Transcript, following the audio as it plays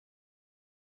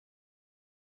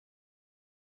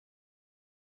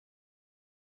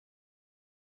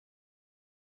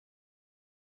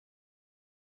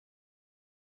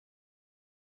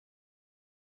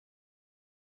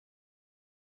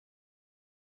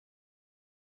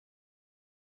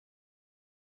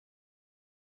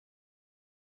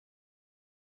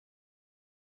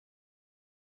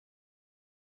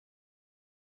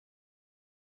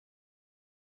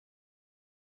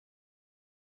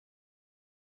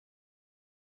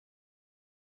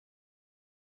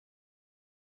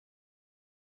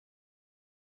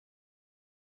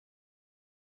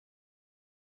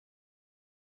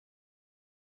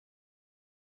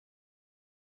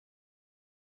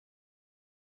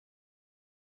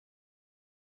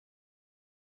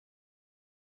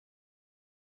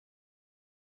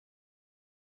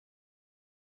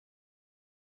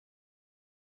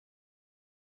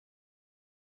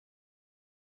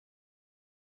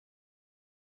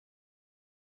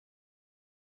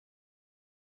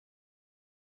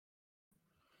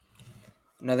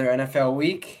Another NFL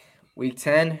week, week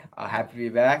 10. Happy to be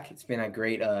back. It's been a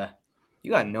great you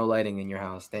got no lighting in your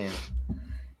house, damn.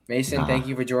 Mason, Nah, thank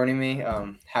you for joining me.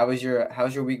 How's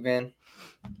your week been?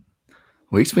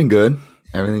 week's been good.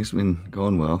 Everything's been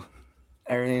going well.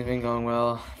 Everything's been going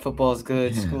well. Football's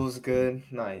good, Yeah. school's good.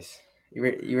 Nice. You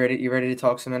ready to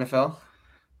talk some NFL?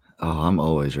 Oh, I'm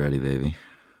always ready, baby.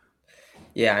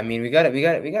 Yeah, I mean we got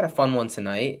a fun one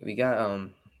tonight. We got a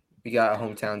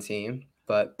hometown team.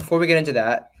 But before we get into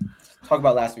that, talk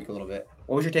about last week a little bit.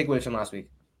 What was your takeaways from last week?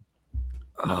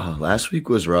 Last week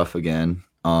was rough again.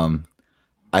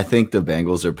 I think the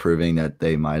Bengals are proving that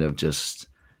they might have just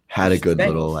They're had a just the good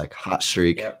little Bengals. like hot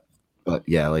streak. Yep. But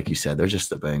yeah, like you said, they're just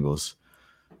the Bengals.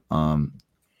 Um,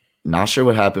 Not sure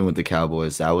what happened with the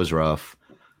Cowboys. That was rough,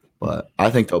 but I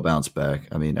think they'll bounce back.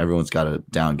 I mean, everyone's got a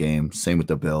down game. Same with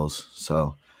the Bills.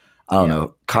 So I don't Yeah.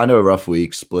 know. Kind of a rough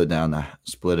week. Split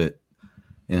it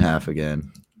in half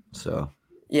again. So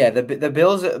Yeah, the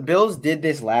Bills did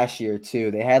this last year too.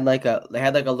 They had like a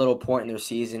little point in their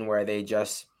season where they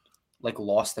just like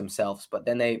lost themselves, but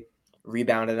then they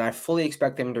rebounded, and I fully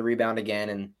expect them to rebound again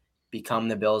and become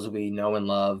the Bills we know and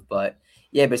love. But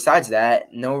yeah, besides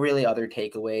that, no really other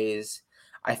takeaways.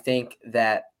 I think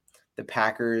that the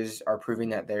Packers are proving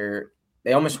that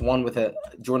they almost won with a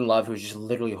Jordan Love who's just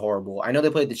literally horrible. I know they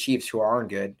played the Chiefs who aren't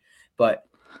good, but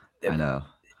I know.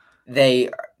 they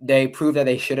they proved that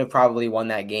they should have probably won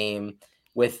that game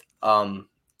with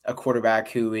a quarterback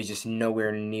who is just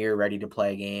nowhere near ready to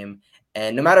play a game.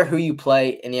 And no matter who you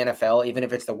play in the NFL, even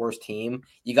if it's the worst team,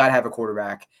 you got to have a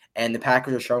quarterback. And the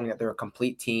Packers are showing that they're a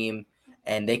complete team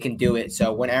and they can do it.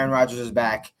 So when Aaron Rodgers is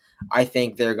back, I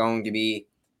think they're going to be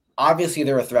obviously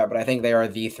they're a threat, but I think they are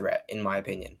the threat in my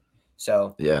opinion.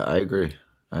 So Yeah, I agree.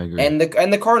 I agree. and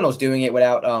the Cardinals doing it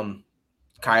without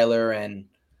Kyler and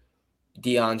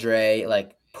DeAndre,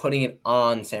 like putting it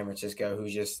on San Francisco,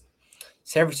 who's just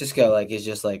San Francisco, like is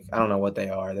just like I don't know what they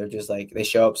are. They're just like they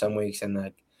show up some weeks and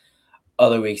like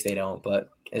other weeks they don't, but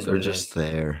is what They're it just is.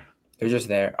 there. They're just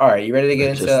there. All right, you ready to get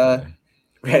They're into just there.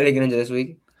 ready to get into this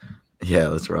week? Yeah,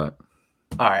 that's right.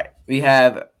 All right, we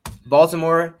have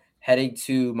Baltimore heading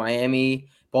to Miami.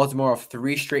 Baltimore of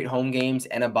three straight home games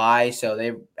and a bye, so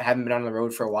they haven't been on the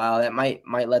road for a while. That might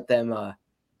let them a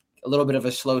little bit of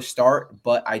a slow start,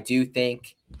 but I do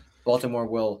think Baltimore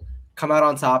will come out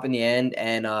on top in the end.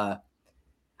 And I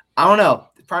don't know,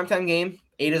 the primetime game,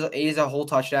 eight is a whole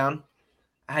touchdown.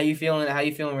 How you feeling? How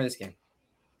you feeling with this game?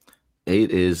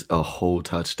 8 is a whole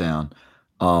touchdown.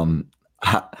 Um,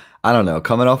 I, I don't know.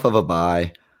 Coming off of a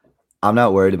bye, I'm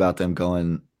not worried about them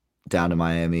going down to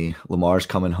Miami. Lamar's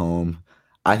coming home.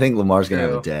 I think Lamar's gonna have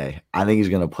a True. day. I think he's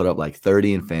gonna put up like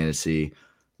 30 in fantasy,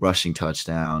 rushing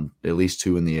touchdown, at least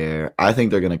 2 in the air. I think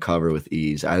they're gonna cover with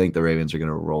ease. I think the Ravens are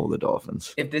gonna roll the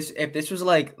Dolphins. If this was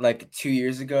like 2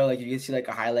 years ago, like you could see like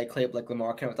a highlight clip, like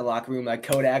Lamar came out the locker room, like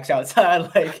Kodak's outside,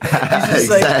 like he's just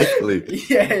like, Exactly.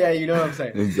 yeah, you know what I'm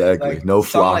saying, Exactly. like No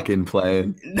some like flocking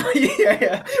playing. no,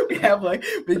 yeah. We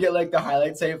get like the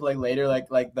highlight tape like later, like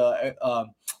the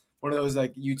one of those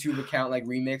like YouTube account like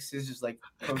remixes, just like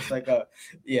post like a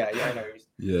yeah. I know.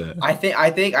 Yeah. I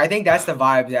think that's the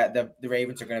vibe that the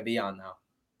Ravens are going to be on now.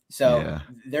 So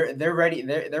Yeah. they're ready.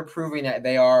 They're proving that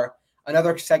they are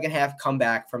another second half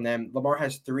comeback from them. Lamar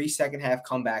has three second half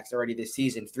comebacks already this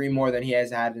season, three more than he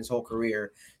has had in his whole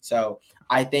career. So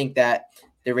I think that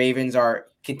the Ravens are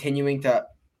continuing to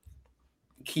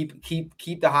keep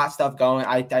the hot stuff going.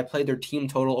 I played their team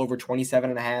total over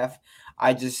 27 and a half.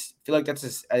 I just feel like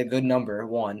that's a good number,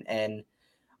 one, and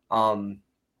um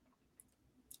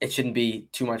it shouldn't be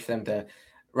too much for them to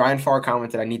Ryan Farr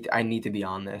commented I need to be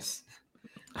on this.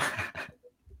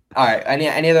 All right.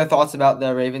 Any other thoughts about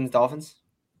the Ravens Dolphins?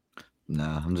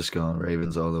 Nah, I'm just going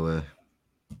Ravens all the way.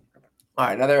 All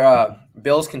right, another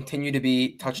Bills continue to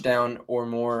be touchdown or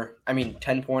more, I mean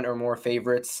 10-point or more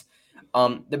favorites.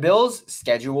 The Bills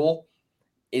schedule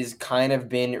is kind of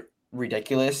been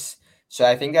ridiculous. So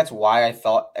I think that's why I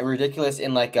thought ridiculous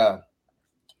in like a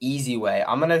easy way.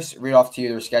 I'm gonna read off to you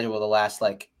their schedule the last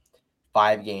like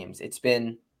 5 games. It's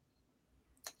been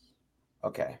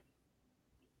okay.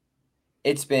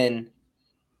 It's been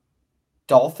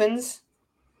Dolphins,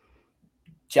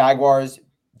 Jaguars,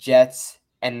 Jets,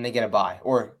 and then they get a bye.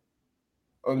 Or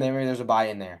maybe there's a bye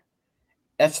in there.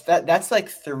 That's like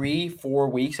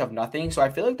 3-4 weeks of nothing. So I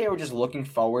feel like they were just looking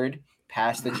forward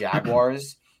past the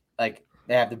Jaguars. Like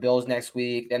they have the Bills next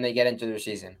week, then they get into their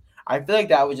season. I feel like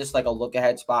that was just like a look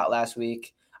ahead spot last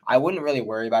week. I wouldn't really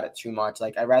worry about it too much.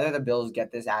 Like I'd rather the Bills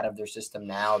get this out of their system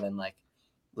now than like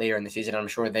later in the season. I'm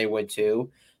sure they would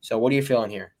too. So what are you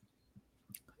feeling here?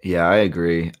 Yeah, I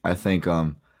agree. I think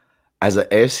as an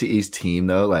AFC East team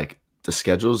though, like the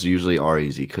schedules usually are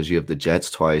easy because you have the Jets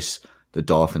twice, the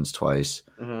Dolphins twice.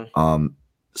 Hmm.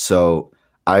 So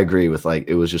I agree with like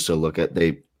it was just a look at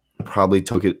they probably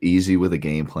took it easy with a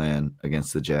game plan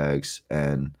against the Jags,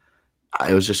 and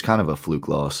it was just kind of a fluke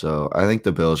loss. So I think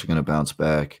the Bills are going to bounce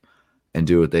back and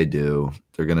do what they do.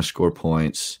 They're going to score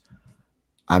points.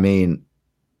 I mean,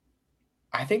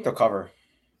 I think they'll cover.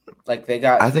 Like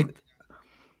I think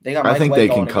they got I Mike think White they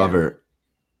can going again. cover.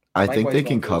 I Mike think White's they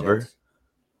going can for the cover.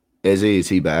 Jets. Is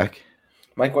he back?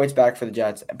 Mike White's back for the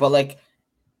Jets, but like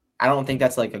I don't think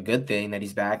that's like a good thing that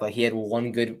he's back. Like he had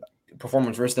one good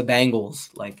performance versus the Bengals.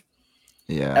 Like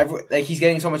Yeah. like he's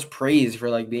getting so much praise for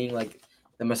like being like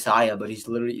the Messiah, but his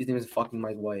name is fucking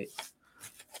Mike White.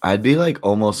 I'd be like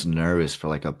almost nervous for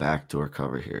like a backdoor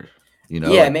cover here. Yeah,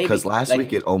 like maybe because last like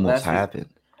week it almost last week. happened.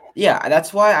 Yeah,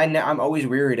 that's why I'm always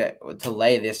weary to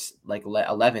lay this like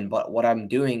 11. But what I'm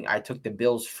doing, I took the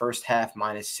Bills first half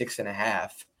minus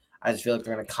 6.5. I just feel like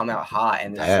they're gonna come out hot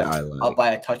and just That like I up like.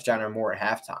 by a touchdown or more at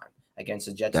halftime against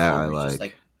the Jets That team. I Who's just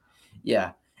like. like,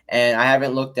 yeah. And I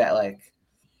haven't looked at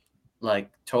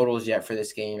like totals yet for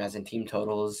this game, as in team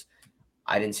totals.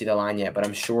 I didn't see the line yet, but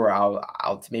I'm sure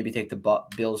I'll maybe take the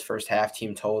Bills first half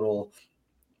team total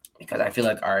because I feel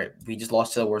like all right, we just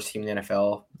lost to the worst team in the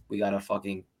NFL. We gotta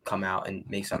fucking come out and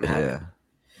make something happen. Yeah.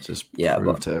 Just Yeah,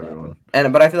 prove to everyone.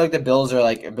 but I feel like the Bills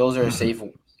are safe.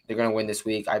 They're gonna win this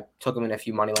week. I took them in a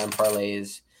few money line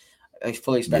parlays. I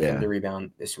fully expect them to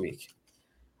rebound this week.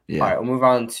 Yeah. All right, we'll move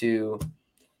on to.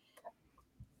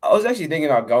 I was actually thinking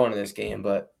about going to this game,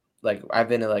 but like I've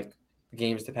been to like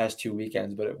games the past 2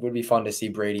 weekends, but it would be fun to see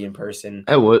Brady in person.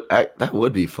 That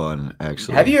would be fun,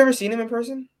 actually. Have you ever seen him in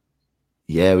person?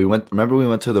 Yeah, we went. Remember, we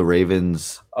went to the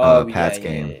Ravens Pats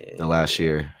game the last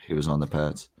year. He was on the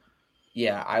Pats.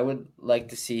 Yeah, I would like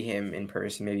to see him in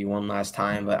person maybe one last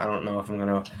time, but I don't know if I'm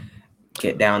gonna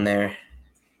get down there.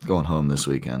 Going home this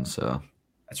weekend, so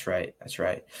That's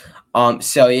right.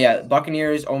 So yeah,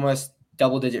 Buccaneers almost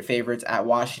double-digit favorites at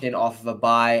Washington off of a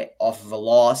bye, off of a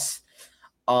loss.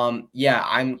 Yeah,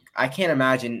 I can't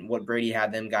imagine what Brady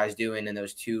had them guys doing in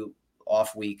those 2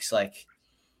 off weeks. Like,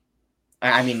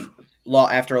 I mean,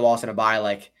 after a loss and a bye,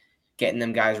 like getting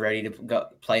them guys ready to go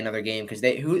play another game because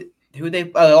they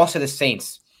lost to the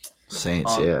Saints.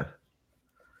 Saints,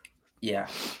 yeah.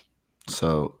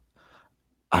 So,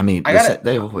 I mean,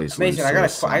 they always Mason,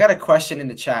 lose. I got a question in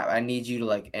the chat. I need you to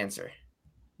like answer.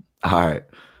 All right.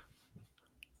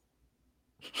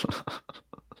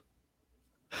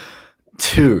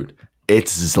 Dude,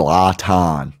 it's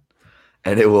Zlatan,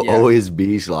 and it will always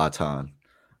be Zlatan.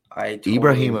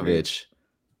 Ibrahimovic.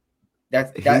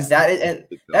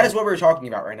 That is what we're talking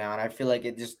about right now, and I feel like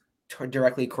it just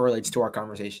directly correlates to our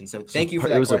conversation. So thank you for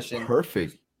that question.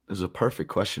 It was a perfect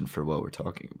question for what we're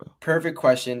talking about. Perfect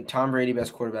question. Tom Brady,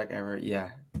 best quarterback ever. Yeah.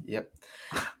 Yep.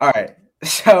 All right.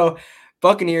 So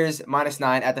Buccaneers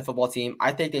 -9 at the football team.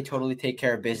 I think they totally take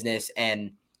care of business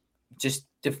and just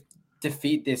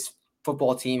defeat this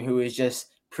football team who is just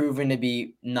proven to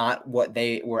be not what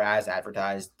they were as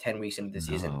advertised 10 weeks into the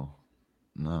season.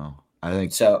 No. I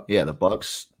think so. Yeah, the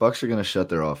Bucks are going to shut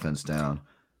their offense down,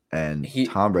 and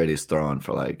Tom Brady's throwing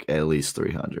for like at least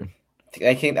 300.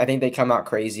 I think they come out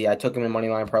crazy. I took them in money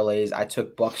line parlays. I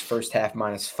took Bucks first half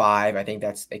 -5. I think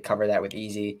they cover that with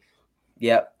easy.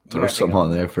 Yep. Throw some on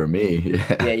there for me.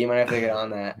 Yeah, you might have to get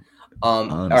on that.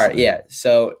 All right, yeah.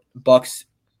 So Bucks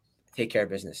take care of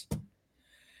business.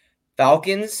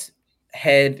 Falcons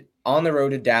head on the road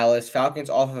to Dallas. Falcons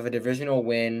off of a divisional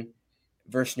win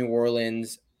versus New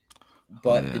Orleans,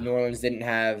 but the New Orleans didn't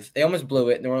have. They almost blew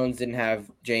it. New Orleans didn't have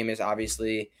Jameis,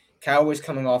 obviously. Cowboys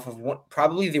coming off of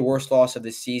probably the worst loss of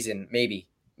the season. Maybe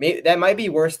that might be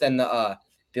worse than the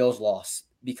Bills loss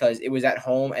because it was at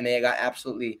home and they got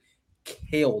absolutely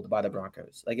killed by the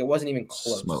Broncos. Like it wasn't even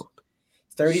close.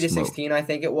 30-16, I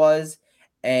think it was,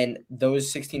 and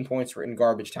those 16 points were in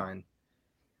garbage time.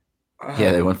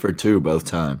 Yeah, they went for 2 both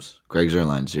times. Greg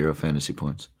Zuerlein, 0 fantasy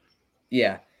points.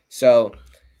 Yeah. So,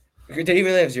 did he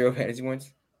really have 0 fantasy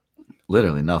points?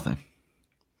 Literally nothing.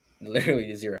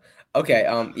 Literally 0. Okay.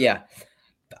 Yeah.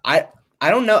 I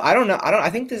don't know. I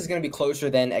think this is going to be closer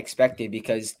than expected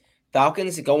because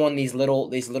Falcons go on these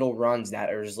little runs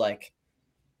that are just like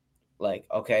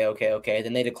okay.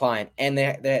 Then they decline, and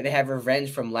they have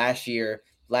revenge from last year.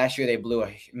 Last year they blew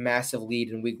a massive lead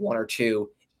in week 1 or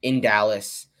 2 in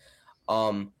Dallas.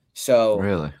 So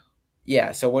really,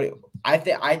 yeah. So what I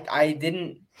think I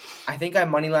think I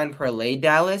moneyline parlayed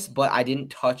Dallas, but I didn't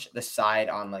touch the side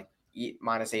on like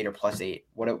 -8 or +8.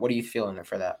 What are you feeling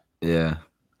for that? Yeah,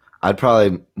 I'd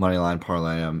probably moneyline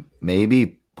parlay them.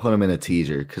 Maybe put them in a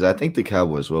teaser because I think the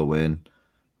Cowboys will win,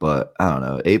 but I don't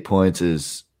know. 8 points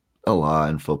is a lot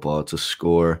in football to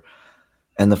score.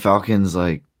 And the Falcons,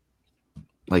 like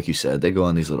you said, they go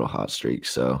on these little hot streaks.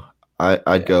 So I'd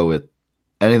Yeah, go with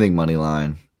anything money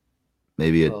line,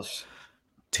 maybe a little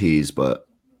tease, but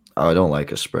I don't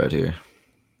like a spread here.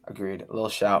 agreed. A little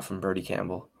shout from Birdie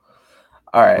Campbell.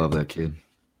 All right, Love that kid.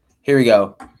 here we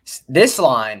go. This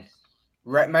line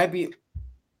might be.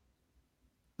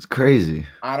 It's crazy.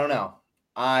 I don't know.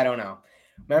 I don't know.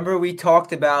 Remember we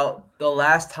talked about the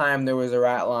last time there was a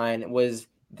rat line was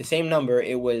the same number.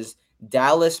 It was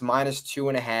Dallas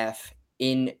 -2.5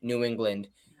 in New England.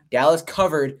 Dallas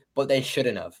covered, but they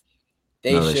shouldn't have.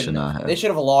 They No, they should shouldn't have. not They have. should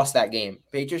have lost that game.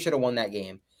 Patriots should have won that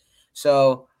game.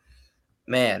 So,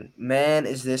 man,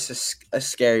 is this a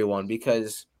scary one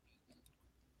because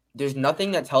there's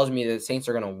nothing that tells me that the Saints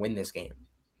are going to win this game.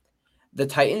 The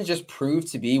Titans just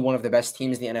proved to be one of the best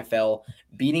teams in the NFL,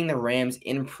 beating the Rams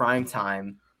in prime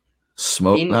time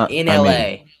Smoke not in I LA.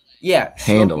 mean Yeah,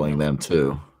 handling them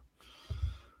too.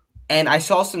 And I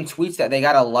saw some tweets that they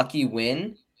got a lucky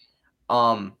win,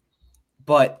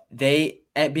 but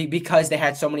because they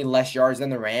had so many less yards than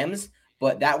the Rams.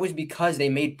 But that was because they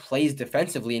made plays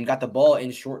defensively and got the ball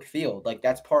in short field. Like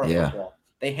that's part of football.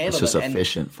 They It's handled just them. And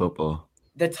efficient football.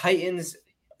 the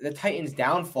Titans'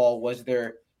 downfall was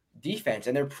their defense,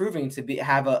 and they're proving to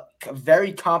have a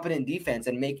very competent defense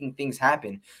and making things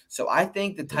happen. So I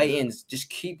think the Titans just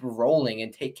keep rolling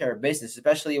and take care of business,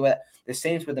 especially with the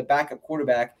Saints with a backup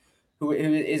quarterback. Who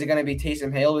is it going to be?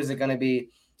 Taysom Hill? Is it going to be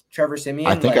Trevor Siemian?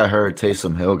 I think I heard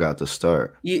Taysom Hill got the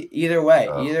start. Either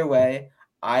way,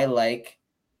 I like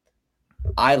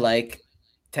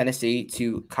Tennessee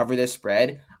to cover this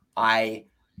spread. I'm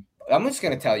just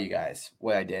going to tell you guys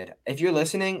what I did. If you're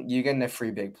listening, you're getting a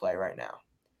free big play right now.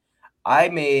 I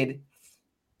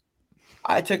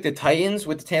took the Titans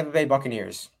with the Tampa Bay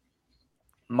Buccaneers.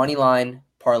 Money line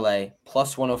parlay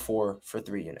 +104 for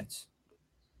 3 units.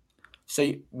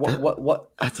 So what?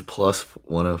 That's a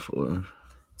 +104.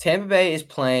 Tampa Bay is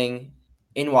playing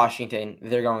in Washington.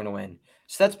 They're going to win.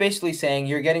 So that's basically saying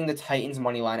you're getting the Titans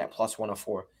money line at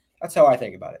 +104. That's how I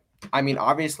think about it. I mean,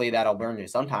 obviously that'll burn you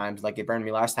sometimes, like it burned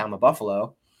me last time with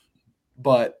Buffalo,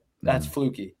 but that's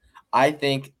fluky. I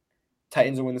think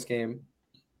Titans will win this game.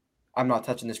 I'm not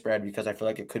touching the spread because I feel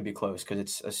like it could be close because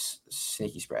it's a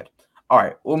sneaky spread. All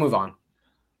right, we'll move on.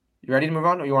 You ready to move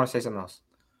on, or you want to say something else?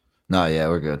 No, yeah,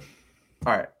 we're good.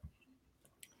 All right.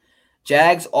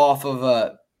 Jags off of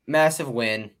a massive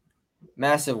win,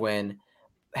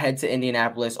 head to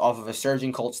Indianapolis off of a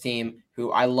surging Colts team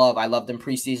who I love. I loved them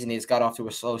preseason. They just got off to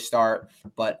a slow start,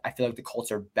 but I feel like the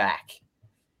Colts are back.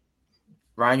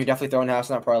 Ryan, you're definitely throwing house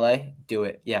on that parlay. Do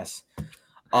it, yes.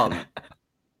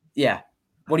 Yeah.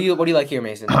 What do you like here,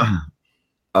 Mason?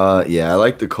 Yeah, I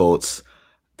like the Colts.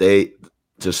 They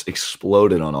just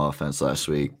exploded on offense last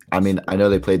week. I mean, I know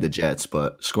they played the Jets,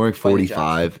 but scoring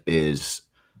 45 is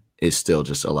still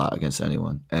just a lot against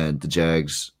anyone. And the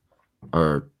Jags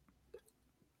are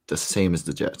the same as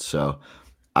the Jets. So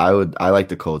I like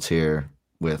the Colts here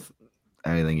with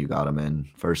anything you got them in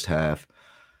first half.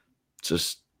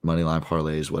 Just money line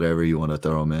parlays, whatever you want to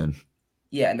throw them in.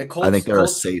 Yeah, and the Colts. I think they're a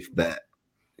safe bet.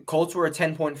 Colts were a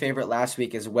 10-point favorite last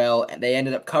week as well, and they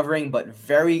ended up covering, but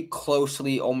very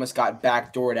closely almost got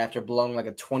backdoored after blowing like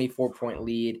a 24-point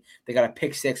lead. They got a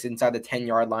pick six inside the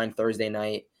 10-yard line Thursday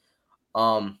night.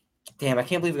 Damn, I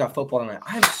can't believe we got football tonight.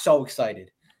 I'm so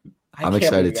excited. I'm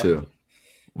excited too.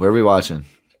 Where are we watching?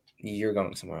 You're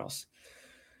going somewhere else.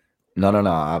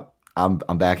 No.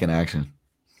 I'm back in action.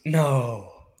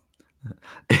 No.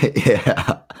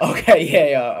 Yeah. Okay.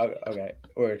 Yeah. Okay.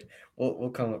 Word.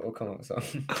 We'll come up with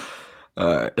something.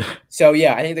 All right. So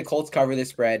yeah, I think the Colts cover this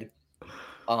spread.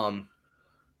 Don't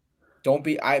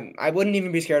be. I wouldn't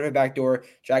even be scared of a backdoor.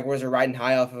 Jaguars are riding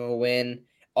high off of a win.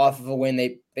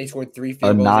 They scored 3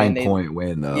 field goals. A 9-point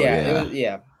win though.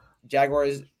 Yeah.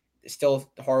 Jaguars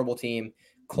still a horrible team.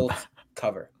 Colts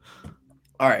cover.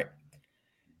 All right.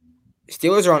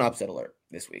 Steelers are on upset alert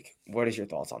this week. What is your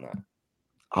thoughts on that?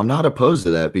 I'm not opposed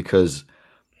to that because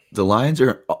the Lions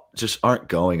aren't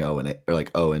going 0-8 or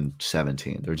like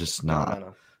 0-17. They're just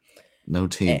not. No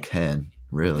team can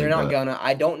really. They're not gonna.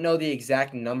 I don't know the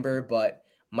exact number, but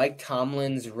Mike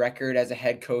Tomlin's record as a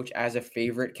head coach as a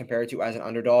favorite compared to as an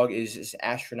underdog is just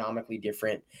astronomically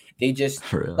different. They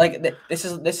just really? Like this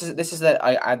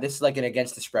is like an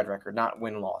against the spread record, not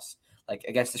win-loss. Like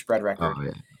against the spread record. Oh,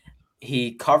 yeah.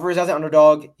 He covers as an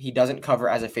underdog. He doesn't cover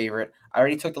as a favorite. I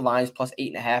already took the Lions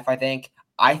 +8.5, I think.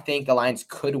 I think the Lions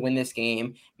could win this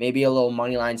game. Maybe a little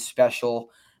money line special.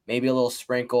 Maybe a little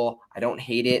sprinkle. I don't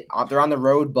hate it. They're on the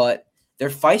road, but they're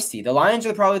feisty. The Lions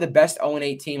are probably the best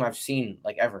 0-8 team I've seen,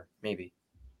 like, ever, maybe.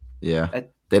 Yeah.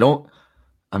 They don't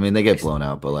I mean, they get blown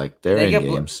out, but like they're They in get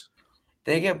games.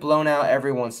 they get blown out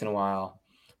every once in a while.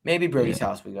 Maybe Brody's Yeah.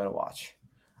 house we go to watch.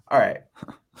 All right,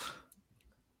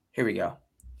 here we go.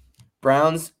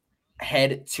 Browns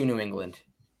head to New England.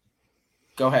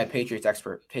 Go ahead, Patriots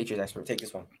expert. Patriots expert. Take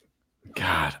this one.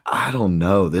 God, I don't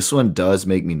know. This one does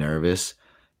make me nervous.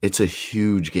 It's a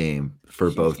huge game for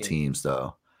Huge both game. teams,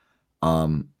 though.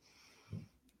 Um,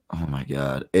 oh my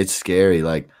God, it's scary.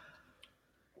 Like,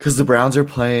 because the Browns are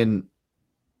playing,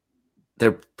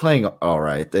 they're playing all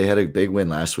right. They had a big win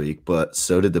last week, but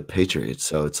so did the Patriots.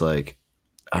 So it's like,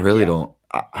 Yeah.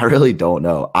 I really don't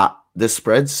know. The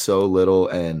spread's so little,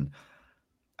 and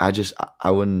I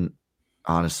wouldn't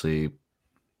honestly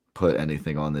put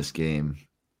anything on this game.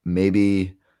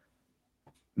 Maybe,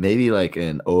 maybe like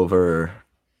an over,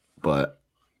 but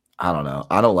I don't know.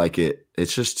 I don't like it.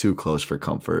 It's just too close for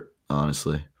comfort,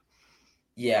 honestly.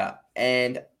 Yeah.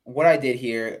 And what I did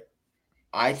here,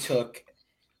 I took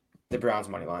the Browns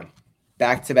money line.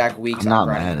 Back to back weeks, I'm I'm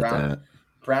not riding mad at that.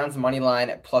 Browns money line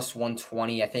at plus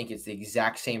 120. I think it's the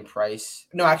exact same price.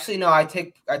 No, actually, no. I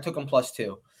took them plus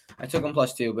two. I took them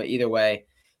plus two, but either way,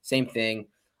 same thing.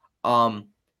 Um,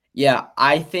 yeah,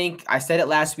 I think I said it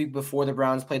last week before the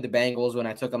Browns played the Bengals when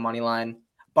I took a money line.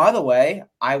 By the way,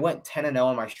 I went 10-0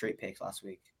 on my straight picks last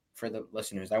week for the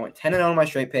listeners. I went 10-0 on my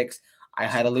straight picks. I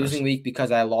That's had a losing impressive. week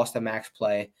because I lost a max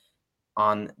play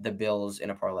on the Bills in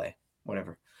a parlay.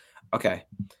 Whatever. Okay.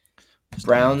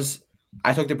 Browns.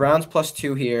 I took the Browns plus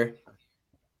two here.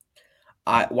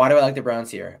 Why do I like the Browns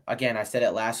here? Again, I said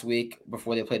it last week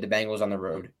before they played the Bengals on the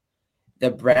road. The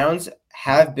Browns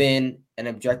have been an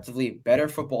objectively better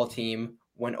football team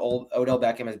when old Odell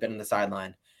Beckham has been on the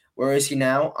sideline. Where is he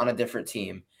now? On a different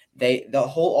team.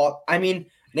 I mean,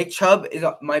 Nick Chubb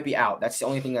might be out. That's the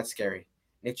only thing that's scary.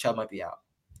 Nick Chubb might be out.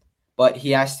 But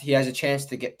he has a chance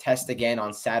to get test again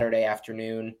on Saturday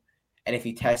afternoon. And if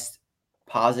he tests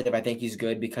positive, I think he's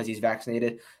good because he's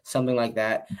vaccinated. Something like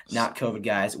that. Not COVID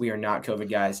guys. We are not COVID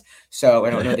guys. So I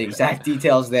don't know the exact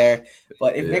details there.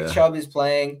 But if Nick Yeah. Chubb is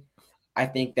playing, I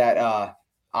think that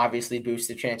obviously boosts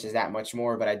the chances that much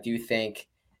more. But I do think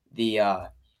the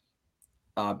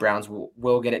Browns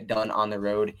will get it done on the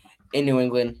road in New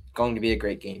England. Going to be a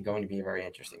great game. Going to be a very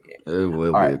interesting game. It will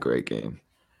All be right, a great game.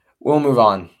 we'll move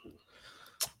on.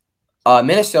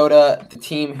 Minnesota, the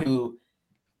team who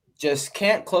just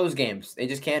can't close games. They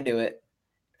just can't do it.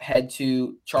 Head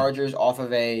to Chargers off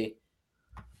of a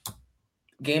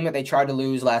game that they tried to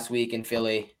lose last week in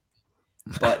Philly,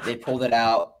 but they pulled it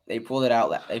out. They pulled it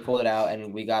out,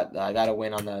 and we got a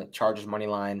win on the Chargers money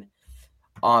line.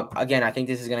 Again, I think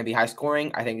this is going to be high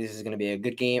scoring. I think this is going to be a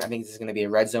good game. I think this is going to be a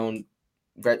red zone.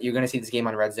 You're going to see this game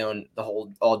on red zone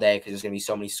all day because there's going to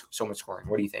be so much scoring.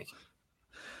 What do you think?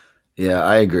 Yeah,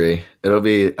 I agree. It'll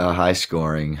be a high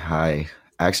scoring, high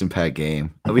action packed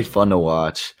game. It'll be fun to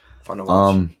watch. Fun to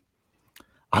watch. Um,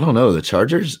 I don't know. The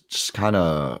Chargers just kind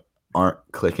of aren't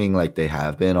clicking like they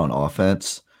have been on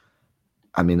offense.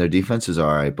 I mean, their defense is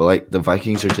all right, but like the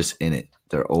Vikings are just in it.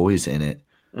 They're always in it.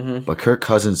 Mm-hmm. But Kirk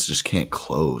Cousins just can't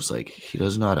close. Like he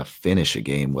doesn't know how to finish a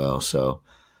game well. So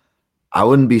I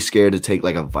wouldn't be scared to take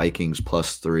like a Vikings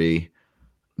 +3,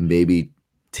 maybe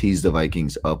tease the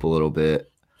Vikings up a little bit.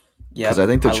 Because I Yep,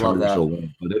 think the I love Chargers that. will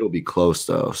win, but it'll be close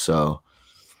though. So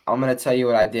I'm gonna tell you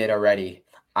what I did already.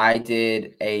 I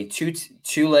did a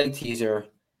two leg teaser,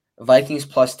 Vikings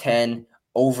 +10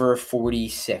 over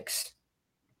 46.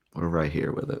 we're right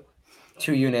here with it.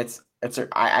 2 units.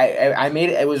 I made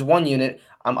it. It was 1 unit.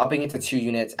 I'm upping it to 2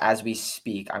 units as we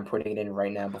speak. I'm putting it in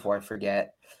right now before I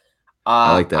forget.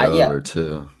 I like that Yeah, over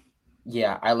too.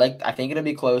 yeah. I think it'll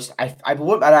be close. I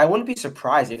wouldn't be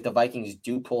surprised if the Vikings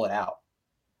do pull it out,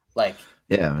 like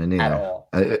Yeah, me at neither. all.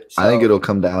 I think So it'll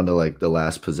come down to like the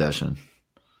last possession.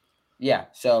 yeah.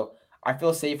 So I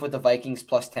feel safe with the Vikings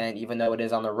 +10, even though it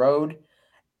is on the road.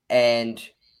 And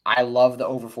I love the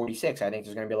over 46. I think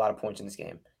there's going to be a lot of points in this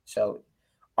game. So,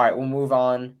 all right, we'll move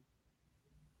on.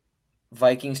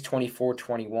 Vikings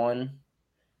 24-21.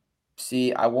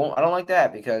 See, I don't like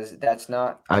that because that's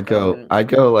not I'd go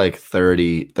like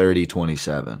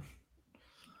 30-27.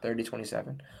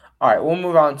 30-27. All right, we'll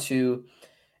move on to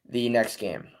the next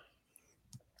game.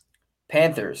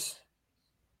 Panthers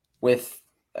with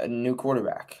a new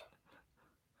quarterback.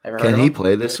 Ever heard Can of he him?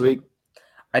 play this week?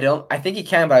 I think he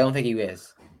can, but I don't think he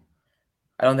is.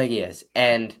 I don't think he is.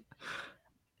 And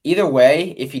either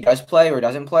way, if he does play or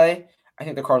doesn't play, I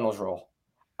think the Cardinals roll.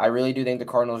 I really do think the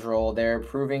Cardinals roll. They're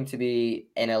proving to be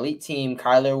an elite team.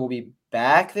 Kyler will be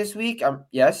back this week.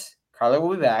 Yes, Kyler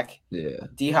will be back. Yeah.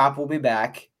 D-Hop will be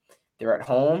back. They're at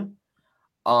home.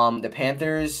 The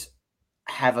Panthers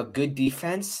have a good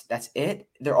defense. That's it.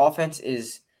 Their offense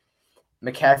is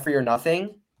McCaffrey or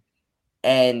nothing.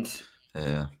 And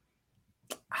Yeah,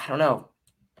 I don't know,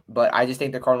 but I just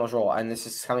think the Cardinals roll. And this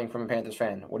is coming from a Panthers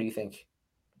fan. What do you think?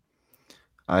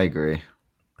 I agree.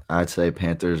 I'd say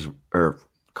Panthers or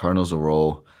Cardinals will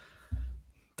roll.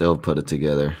 They'll put it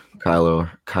together.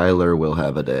 Kyler will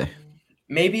have a day.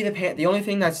 Maybe the only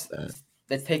thing that's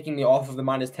That- taking me off of the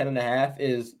 -10.5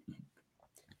 is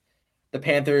the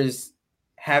Panthers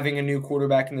having a new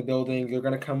quarterback in the building. They're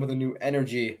going to come with a new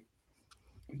energy,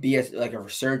 be like a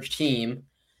resurged team.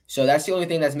 So that's the only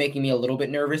thing that's making me a little bit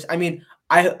nervous. I mean,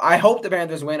 I hope the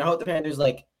Panthers win. I hope the Panthers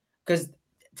because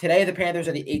today the Panthers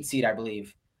are the 8th seed, I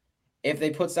believe. If they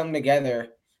put something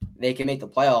together, they can make the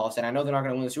playoffs. And I know they're not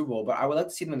going to win the Super Bowl, but I would like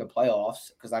to see them in the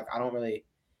playoffs because I don't really.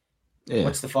 Yeah.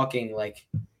 What's the fucking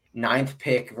 9th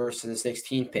pick versus the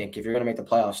 16th pick? If you're going to make the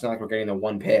playoffs, it's not like we're getting the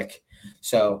 1 pick.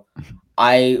 So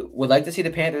I would like to see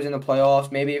the Panthers in the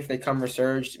playoffs. Maybe if they come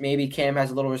resurged, maybe Cam has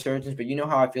a little resurgence, but you know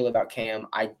how I feel about Cam.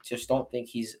 I just don't think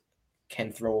he's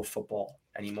can throw a football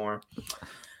anymore.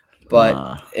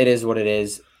 But it is what it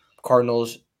is.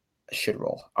 Cardinals should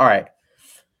roll. All right.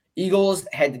 Eagles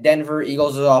head to Denver.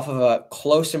 Eagles is off of a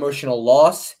close emotional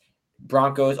loss.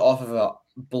 Broncos off of a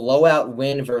blowout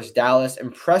win versus Dallas.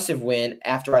 Impressive win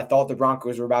after I thought the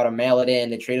Broncos were about to mail it in.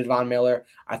 They traded Von Miller.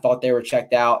 I thought they were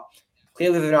checked out.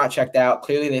 Clearly, they're not checked out.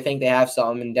 Clearly, they think they have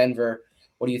something in Denver.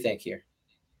 What do you think here?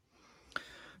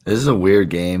 This is a weird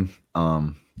game.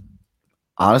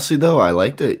 Honestly, though, I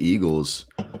like the Eagles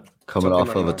coming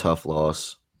off of a tough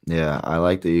loss. Yeah, I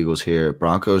like the Eagles here.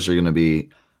 Broncos are going to be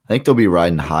 – I think they'll be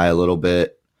riding high a little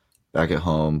bit back at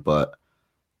home, but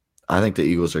I think the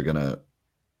Eagles are going to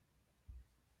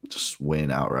just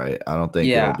win outright. I don't think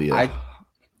it'll be a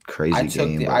crazy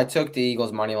game. I took the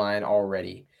Eagles money line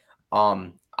already.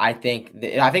 I think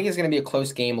it's going to be a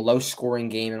close game, low scoring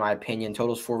game in my opinion.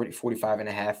 Total's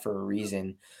 45.5 for a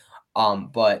reason.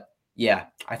 But yeah,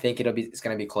 I think it's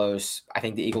going to be close. I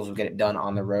think the Eagles will get it done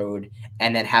on the road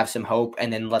and then have some hope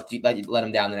and then let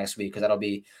them down the next week because that'll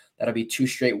be 2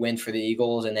 straight wins for the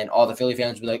Eagles and then all the Philly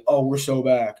fans will be like, "Oh, we're so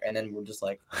back," and then we'll just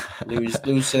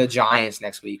lose to the Giants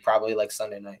next week, probably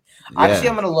Sunday night. Yeah. Actually,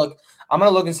 I'm gonna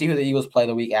look and see who the Eagles play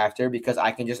the week after because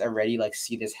I can just already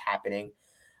see this happening.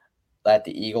 That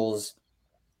the Eagles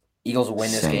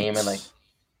win this game and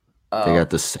they got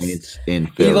the Saints in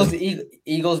Philly.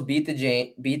 Eagles beat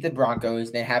the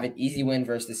Broncos. They have an easy win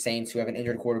versus the Saints, who have an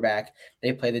injured quarterback.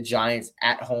 They play the Giants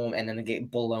at home, and then they get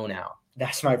blown out.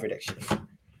 That's my prediction.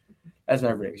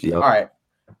 Yep. All right,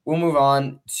 we'll move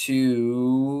on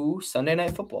to Sunday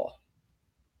Night Football.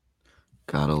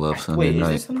 Gotta love Sunday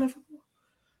night. Is it Sunday Night Football?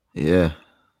 Yeah.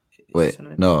 Wait,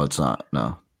 no, it's not.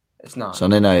 No. It's not.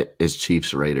 Sunday night is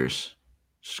Chiefs Raiders.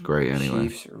 It's great anyway.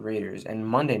 Chiefs Raiders, and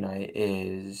Monday night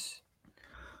is.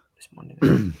 It's Monday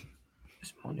night.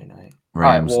 It's Monday night.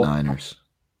 Rams Niners.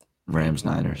 Rams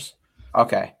Niners.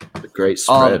 Okay. A great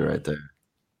spread right there.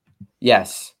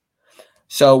 Yes.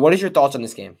 So, what is your thoughts on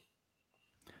this game?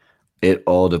 It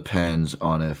all depends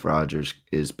on if Rodgers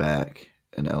is back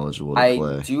and eligible to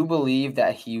play. I do believe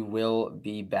that he will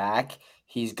be back.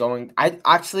 He's going. I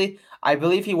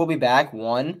believe he will be back.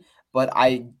 But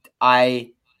I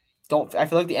don't. I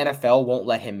feel like the NFL won't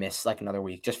let him miss another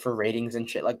week just for ratings and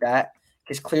shit like that.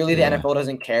 Because clearly the NFL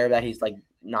doesn't care that he's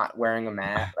not wearing a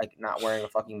mask, not wearing a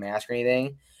fucking mask or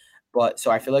anything. But so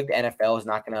I feel like the NFL is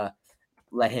not gonna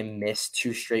let him miss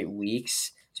 2 straight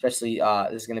weeks. Especially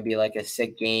this is gonna be a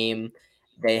sick game.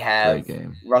 They have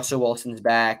Russell Wilson's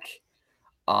back.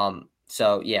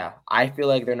 So yeah, I feel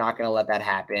like they're not gonna let that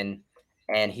happen,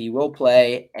 and he will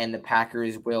play, and the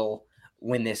Packers will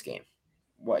win this game.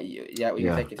 What you're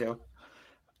thinking too?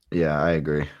 Yeah, I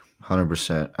agree,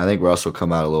 100%. I think Russ will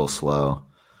come out a little slow.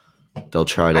 They'll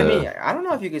try to. I mean, I don't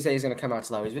know if you could say he's going to come out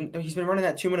slow. He's been running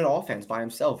that 2-minute offense by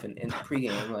himself in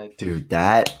pregame. Dude,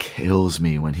 that kills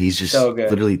me when he's just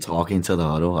literally talking to the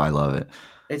huddle. I love it.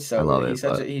 It's so. I love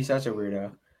it. He's such a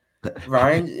weirdo.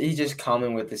 Ryan, he's just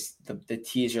coming with the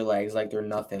teaser legs like they're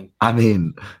nothing. I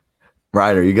mean,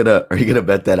 Ryan, are you gonna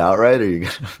bet that outright, or are you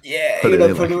gonna? Yeah, you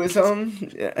gonna put it with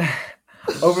something. Yeah.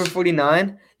 Over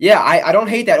 49. Yeah, I don't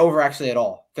hate that over actually at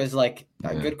all because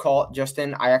good call,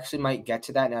 Justin. I actually might get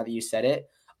to that now that you said it.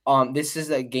 This is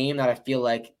a game that I feel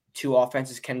like 2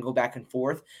 offenses can go back and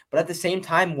forth, but at the same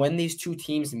time, when these 2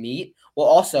 teams meet, well,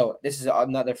 also this is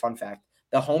another fun fact: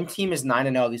 the home team is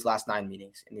 9-0 these last 9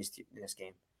 meetings in this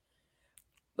game.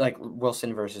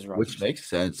 Wilson versus Rodgers. Which makes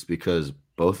sense because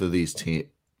both of these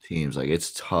teams,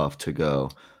 it's tough to go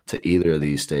to either of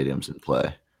these stadiums and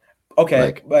play.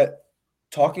 Okay, but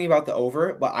talking about the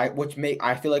over, but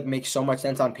I feel like makes so much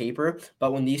sense on paper.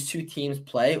 But when these two teams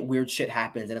play, weird shit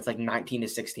happens, and it's like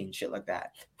 19-16, shit like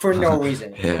that, for no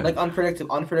reason, Yeah, like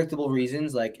unpredictable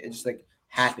reasons, like it just like just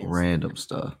happens. random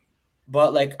stuff.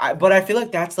 But I feel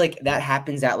like that's like that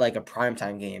happens at like a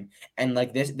primetime game, and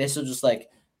like this will just like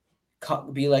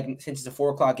be like, since it's a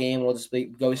 4 o'clock game, it'll just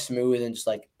go smooth and just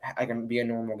like I can be a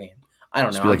normal game. I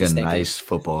don't Just know. be I'm like a just thinking. nice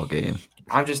football game.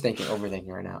 I'm just thinking, overthinking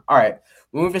right now. All right,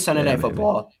 we move to Sunday Yeah, Night maybe.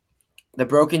 Football. The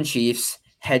broken Chiefs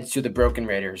heads to the broken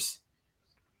Raiders.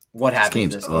 What This happens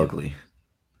game's this game? ugly.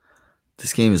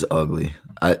 This game is ugly.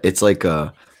 It's like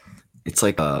a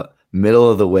middle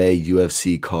of the way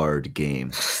UFC card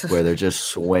game where they're just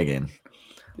swinging,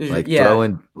 like Yeah,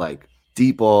 throwing like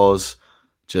deep balls,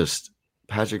 just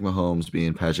Patrick Mahomes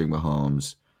being Patrick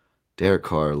Mahomes, Derek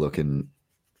Carr looking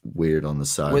weird on the with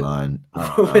sideline. I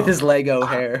don't with know. his Lego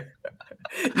hair.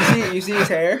 You see his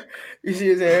hair? You see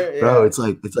his hair? Bro, Yeah. it's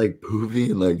like poofy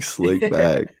and like slick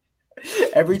back.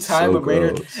 Every It's time so a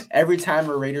Raiders, gross. every time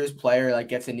a Raiders player like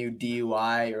gets a new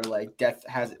DUI or like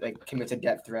commits a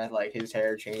death threat, like his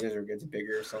hair changes or gets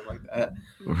bigger or something like that.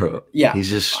 Bro, Yeah, he's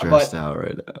just stressed but out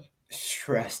right now.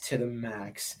 stressed to the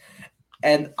max.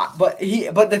 And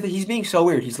he's being so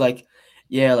weird. He's like,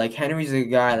 yeah, like Henry's a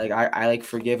guy. Like I like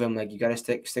forgive him. Like you gotta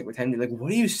stick with Henry. Like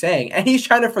what are you saying? And he's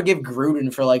trying to forgive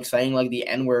Gruden for like saying like the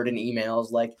N word in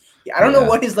emails. Like I don't know Yeah.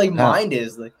 what his like Now, mind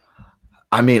is. Like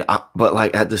I mean, but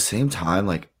like at the same time,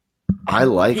 like I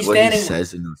like he's what he standing.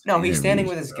 says in those No, he's standing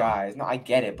interviews. with his guys. No, I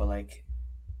get it, but like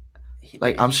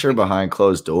Like I'm sure behind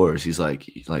closed doors, he's like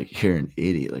you're an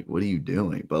idiot. Like what are you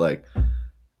doing? But like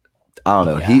I don't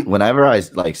know. yeah, Whenever I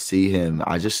like see him,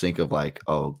 I just think of like,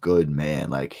 oh, good man.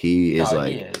 Like he is no,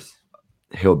 he like is.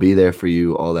 he'll be there for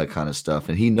you, all that kind of stuff.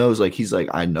 And he knows like he's like,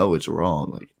 I know it's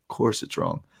wrong. Like, of course it's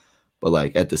wrong. But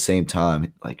like at the same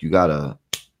time, like you gotta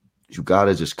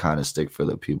just kind of stick for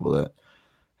the people that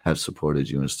have supported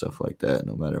you and stuff like that,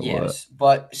 no matter what. Yes,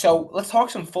 but so let's talk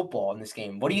some football in this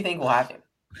game. What do you think will happen?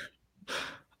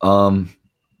 Um,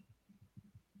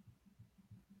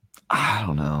 I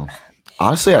don't know.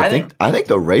 Honestly, I think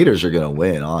the Raiders are gonna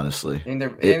win. Honestly, think the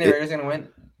Raiders gonna win.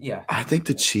 Yeah. I think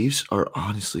the Chiefs are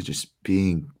honestly just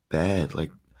being bad. Like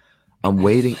I'm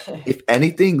waiting. If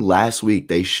anything, last week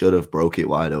they should have broke it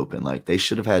wide open. Like they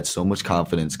should have had so much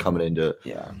confidence coming into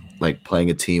Yeah. like playing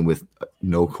a team with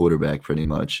no quarterback pretty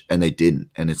much, and they didn't.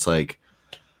 And it's like,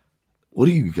 what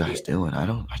are you guys doing? I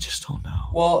just don't know.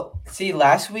 Well, see,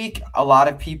 last week a lot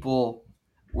of people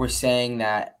were saying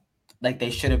that like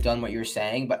they should have done what you're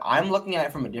saying, but I'm looking at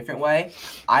it from a different way.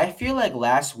 I feel like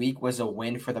last week was a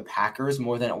win for the Packers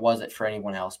more than it was for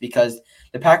anyone else because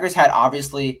the Packers had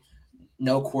obviously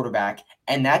no quarterback,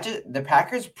 and that just the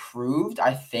Packers proved.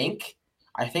 I think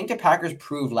the Packers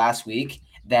proved last week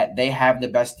that they have the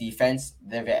best defense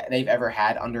they've ever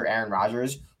had under Aaron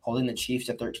Rodgers, holding the Chiefs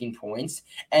to 13 points.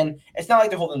 And it's not like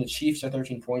they're holding the Chiefs to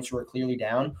 13 points who are clearly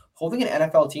down. Holding an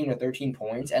NFL team to 13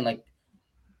 points and like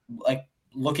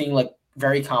looking like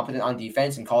very competent on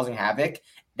defense and causing havoc.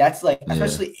 That's like Yeah.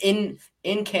 especially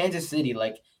in Kansas City.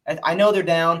 Like I know they're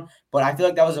down, but I feel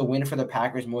like that was a win for the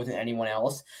Packers more than anyone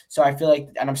else. So I feel like,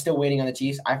 and I'm still waiting on the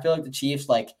Chiefs. I feel like the Chiefs,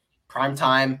 like prime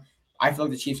time, I feel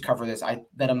like the Chiefs cover this. I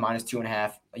bet them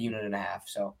 -2.5, a unit and a half.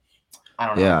 So I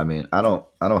don't know. Yeah, I mean, I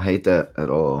don't hate that at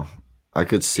all. I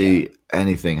could see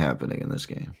anything happening in this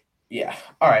game. Yeah.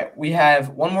 All right. We have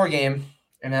one more game,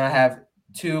 and then I have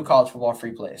 2 college football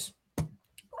free plays.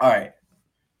 All right.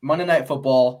 Monday Night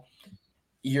Football.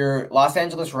 Your Los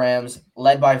Angeles Rams,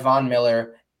 led by Von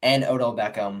Miller and Odell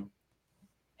Beckham,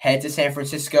 head to San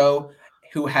Francisco,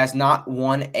 who has not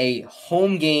won a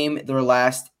home game their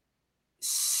last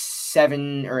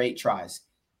 7 or 8 tries.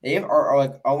 They are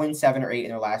like 0-7 or 8 in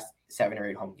their last 7 or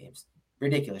 8 home games.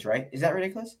 Ridiculous, right? Is that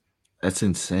ridiculous? That's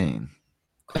insane.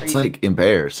 Crazy. It's like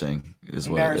embarrassing, is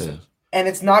what it Embarrassing. is. And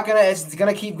it's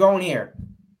gonna keep going here.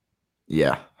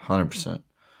 Yeah, 100%.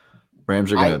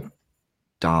 Rams are gonna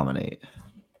dominate.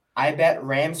 I bet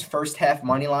Rams first half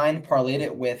money line, parlayed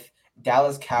it with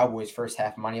Dallas Cowboys first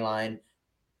half money line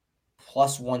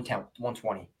plus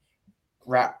 120.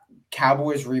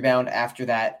 Cowboys rebound after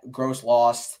that gross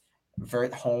loss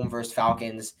home versus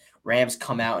Falcons. Rams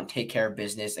come out and take care of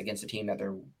business against a team that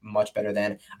they're much better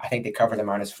than. I think they cover the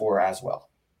 -4 as well.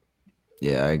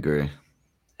 Yeah, I agree.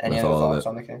 Any with other all of thoughts it.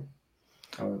 on the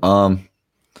game?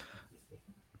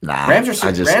 Nah. Rams are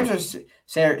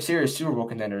serious Super Bowl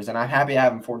contenders, and I'm happy I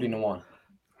have them 14-1.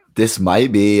 This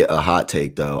might be a hot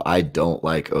take, though. I don't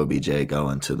like OBJ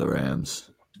going to the Rams.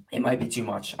 It might be too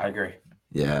much. I agree.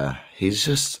 Yeah, he's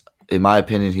just, in my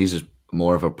opinion, he's just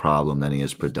more of a problem than he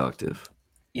is productive.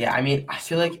 Yeah, I mean, I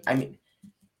feel like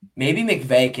maybe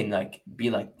McVay can like be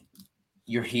like,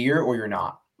 you're here or you're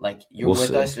not. Like you're We'll with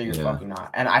see. us or you're Yeah. fucking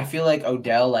not. And I feel like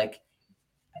Odell like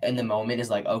in the moment is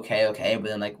like okay, but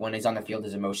then like when he's on the field,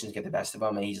 his emotions get the best of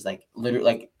him, and he's like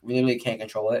literally can't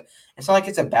control it. It's not like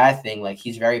it's a bad thing. Like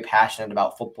he's very passionate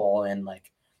about football and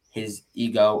like his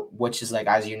ego, which is like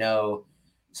as you know,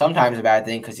 sometimes a bad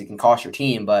thing because it can cost your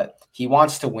team. But he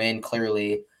wants to win.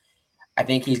 Clearly, I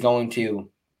think he's going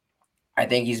to. I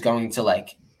think he's going to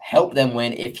like help them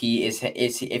win if he is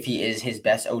his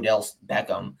best Odell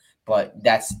Beckham. But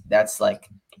that's like,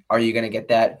 are you gonna get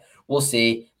that? We'll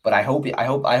see. But I hope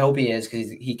he is because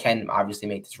he can obviously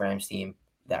make this Rams team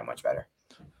that much better.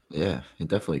 Yeah, he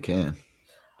definitely can.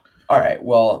 All right.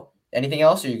 Well, anything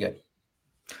else? Or are you good?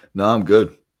 No, I'm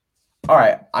good. All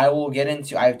right. I will get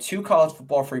into. I have two college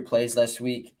football free plays last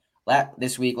week.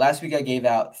 Last week I gave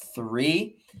out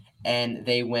three, and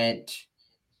they went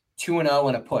 2-0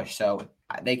 in a push. So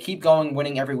they keep going,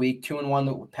 winning every week. 2-1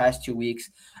 the past 2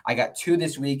 weeks. I got two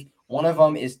this week. One of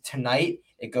them is tonight.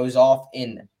 It goes off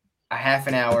in a half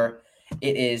an hour.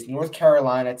 It is North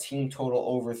Carolina team total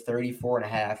over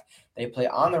 34.5. They play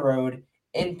on the road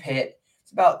in Pitt.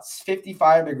 It's about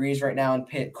 55 degrees right now in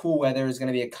Pitt. Cool weather. It's going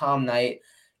to be a calm night.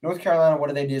 North Carolina, what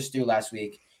did they just do last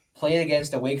week? Played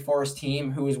against a Wake Forest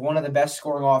team who is one of the best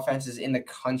scoring offenses in the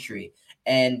country.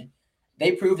 And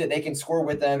they proved that they can score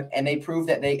with them, and they proved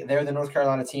that they're the North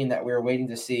Carolina team that we were waiting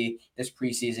to see this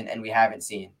preseason, and we haven't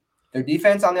seen. Their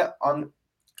defense on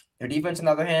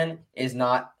the other hand is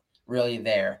not really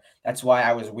there. That's why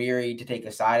I was weary to take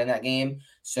a side in that game.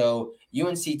 So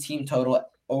UNC team total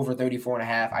over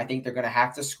 34.5. I think they're going to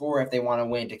have to score if they want to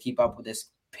win to keep up with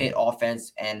this Pitt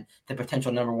offense and the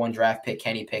potential number one draft pick,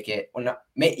 Kenny Pickett. Well, not,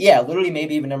 literally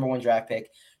maybe even number one draft pick,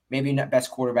 maybe not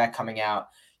best quarterback coming out.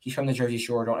 He's from the Jersey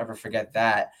Shore. Don't ever forget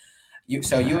that.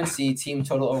 So UNC team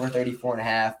total over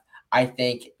 34.5. I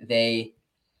think they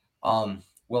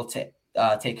will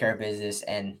take care of business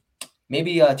and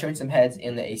maybe turn some heads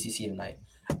in the ACC tonight.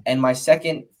 And my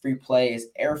second free play is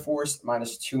Air Force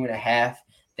 -2.5.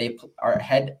 They are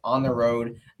head on the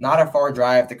road, not a far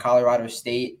drive to Colorado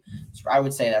State. So I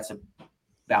would say that's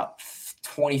about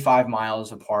 25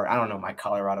 miles apart. I don't know my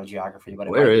Colorado geography, but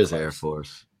it Where might be is close. Air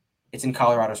Force? It's in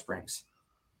Colorado Springs.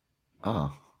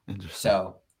 Oh,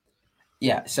 interesting.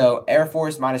 So Air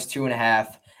Force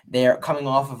 -2.5. They're coming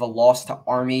off of a loss to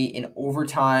Army in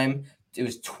overtime. It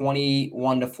was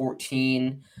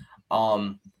 21-14.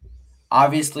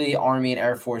 Obviously, Army and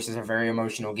Air Force is a very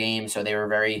emotional game, so they were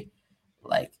very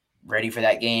like ready for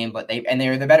that game. But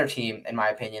they're the better team in my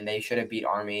opinion. They should have beat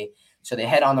Army. So they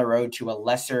head on the road to a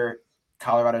lesser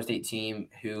Colorado State team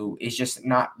who is just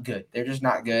not good. They're just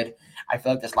not good. I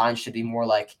feel like this line should be more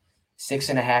like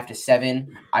 6.5 to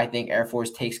 7. I think Air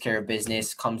Force takes care of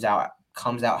business, comes out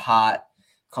hot,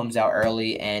 comes out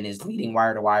early, and is leading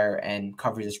wire to wire and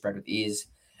covers the spread with ease.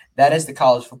 That is the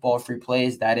college football free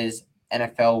plays. That is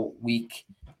NFL Week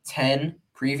 10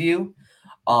 preview.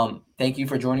 Thank you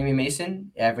for joining me,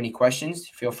 Mason. If you have any questions,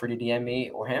 feel free to DM me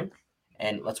or him,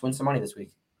 and let's win some money this week.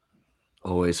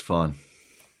 Always fun.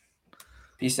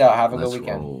 Peace out. Have a good Let's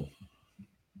weekend. roll.